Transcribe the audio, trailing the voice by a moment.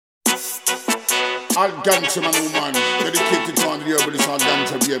All Ganja man, woman, dedicated to the herbalist, all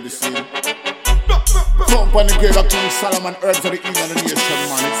Ganja baby, see. Trump and the grave of King Solomon, herbs of the Eden and the nation,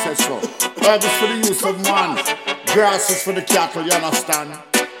 man, it says so. Herbs is for the use of man, grass is for the cattle, you understand?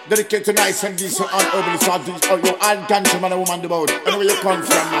 Dedicated nice and decent, all herbalist, all these, all Ganja man and woman, about. Anywhere you come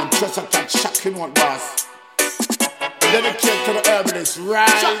from, man, just a cat, shocking one, boss. Dedicated to the herbalist,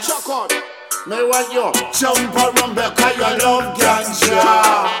 right? Shock out. Me want you jump around because you love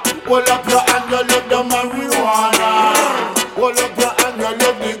ganja. Hold up your hand, you love the marijuana. Hold up your hand, you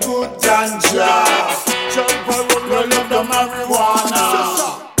love the good ganja. Jump around, you love the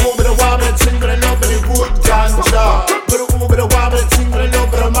marijuana. Over the wobble, sing with the love of the good ganja. Over the wobble, sing with the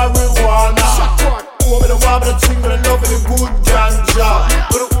love of the marijuana. Over the wobble, sing with the love of the good ganja.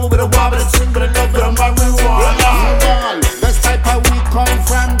 Over the wobble, sing with the love of the marijuana. This type of weed come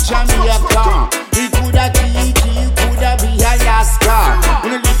from Jamaica. He coulda Kiki, he coulda be Alaska.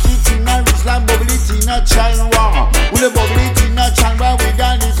 We lick it in a rich like bubble it in a China. We bubble it in a China with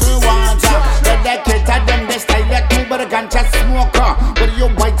a little water. Dedicated them the style that you but a ganja smoker. Whether you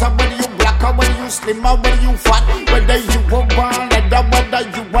white or whether you black or whether you slim or whether you fat, whether you a born leather, whether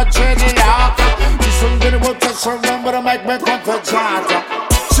you a dreadlock. This one get about to surround but I might make up for charter.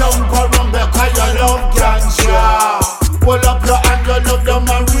 Jump around because you love ganja. Hold up your hand, you love the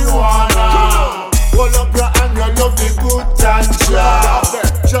marijuana. Hold up your hand, you love the good ganja.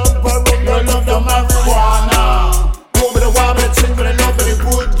 Jump around, you love the marijuana. Over the wobble, sing with the love of the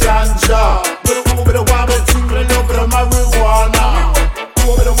good ganja. Over the wobble, sing with the love of the marijuana.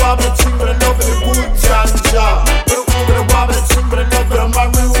 Over the wobble, sing with the love of the good ganja. Over the wobble, sing with the love of the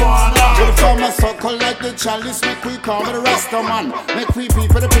marijuana. To the form a circle like the chalice, make we call the Rasta man. Make we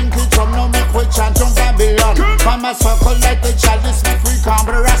people the pinky drum, now make we chant on Babylon. Form a circle like the chalice, make we call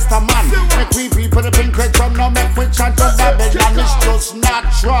the Rasta man. Make we people the pinky drum, now make we chant on Babylon. It's just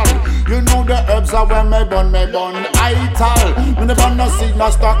natural. You know the herbs are where me bun ital. When the bun no seed, no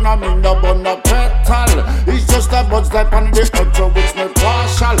stock, no mean no bun no petal. It's just a buds that on the herb to which me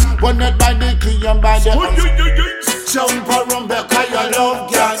partial. When it by the key and by the jump around because you love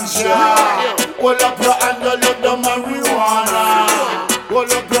ganja. Hold up your hand, you love the marijuana.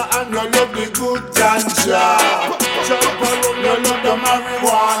 Hold up your hand, you love the good ganja. Jump around, you love the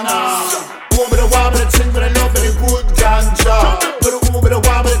marijuana. Over the wobble, sing with the love of the good ganja. Over the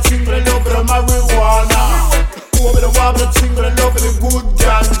wobble, sing with the love of the marijuana. Over the wobble, sing with the love of the good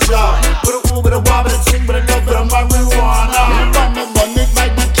ganja. Over the wobble, sing with the love of the marijuana. Run it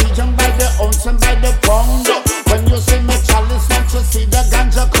by the key and by the ounce and by the pound. When you see me chalice, man, you see the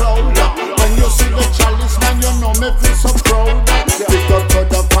ganja crowd. When you see the chalice, man, you know me feel so proud. Pick up to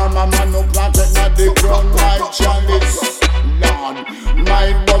the farmer, man, who planted not the ground. My chalice, Lord,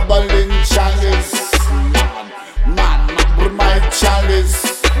 my bubbling chalice, Lord, man, my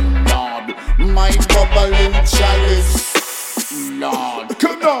chalice, Lord, my bubbling chalice, Lord.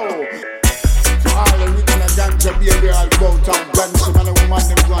 Come on. All the original ganja baby, all about our ganja.